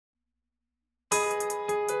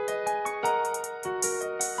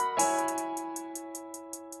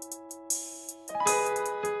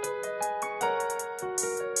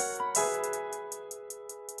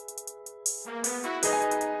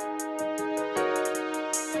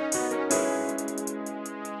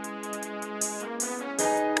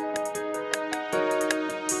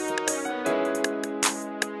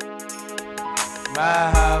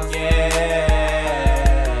My house, yeah.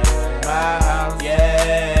 My house,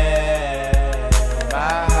 yeah. My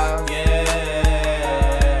house, yeah.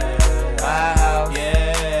 My house,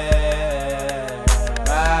 yeah.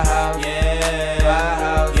 My house, yeah. My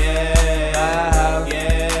house, yeah. My house,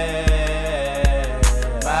 yeah.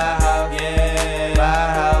 My house, yeah. My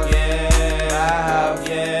house, yeah. My house,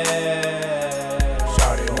 yeah.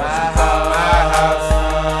 Shawty, my house, my house,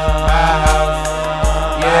 my house.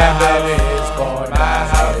 Yeah, baby, it's going my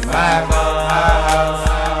house, my house,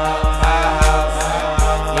 my house.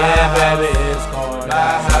 Yeah, baby, it's going my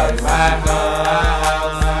house, my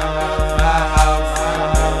house, my house.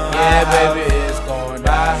 Yeah, baby, it's going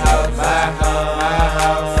my house, my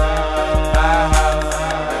house, my house.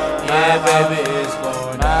 Yeah, baby, it's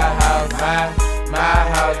going my house, my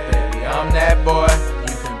house, baby. I'm that boy.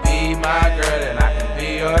 You can be my girl and I can be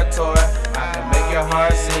your toy. I can make your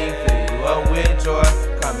heart sing, fill you up with joy.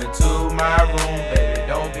 Come into my room, baby,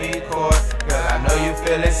 don't be coy. Girl, I know you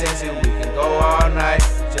feeling sexy, we can go all night.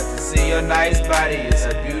 Just to see your nice body, it's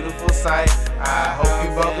a beautiful sight. I hope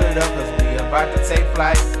you buckle up, cause we about to take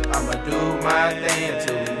flight. I'ma do my thing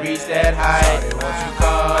until we reach that height. Won't you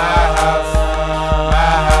come my house,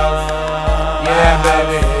 my house? Yeah,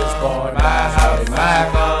 baby, it's going my house, my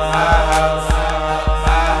house, my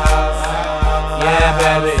house. Yeah,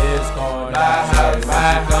 baby, it's going my house,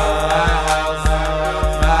 my house,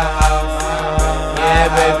 my house. Yeah,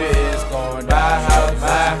 baby, it's going my house,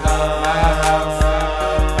 my house,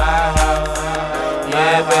 my house.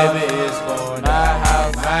 Yeah, baby, it's going my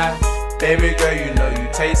house, my. Baby girl, you know you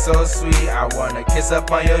taste so sweet. I wanna kiss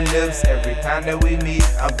up on your lips every time that we meet.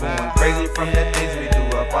 I'm going crazy from the things we do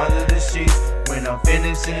up under the sheets. When I'm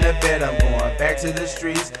finished in the bed, I'm going back to the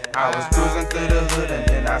streets. I was cruising through the hood and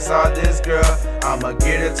then I saw this girl. I'ma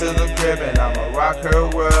get her to the crib and I'ma rock her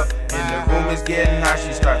world. And the room is getting hot,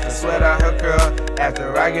 she starts to sweat out her curl.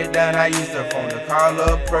 After I get done, I use the phone to call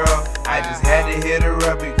up Pearl. I just had to hit her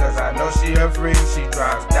up because I know she a freak. She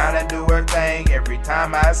drops down and do her thing every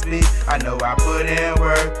time I speak. I know I put in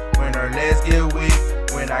work when her legs get weak.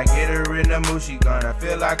 When I get her in the mood, she gonna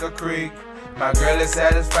feel like a creek. My girl is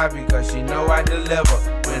satisfied because she know I deliver.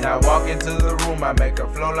 When I walk into the room, I make her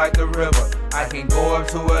flow like the river. I can go up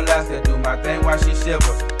to Alaska, do my thing while she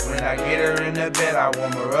shivers. When I get her in the bed, I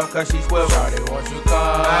warm her up cause she quivers. Shawty, won't you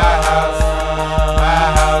come my house,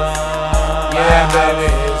 my house? Yeah,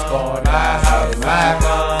 baby, it's going my house, my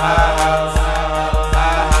house, my house.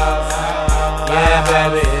 Yeah,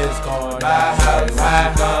 baby, it's going my house,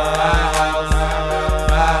 my house,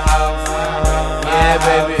 my house. Yeah,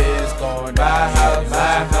 baby, it's going my house, my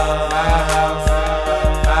house,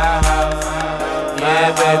 my house.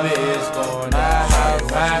 Yeah, baby, it's going my house,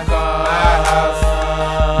 my house,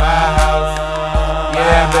 my house.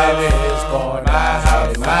 Yeah, baby, it's going my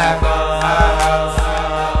house, my house,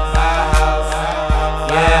 my house.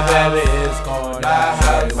 Yeah, baby, it's going my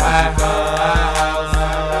house, my house.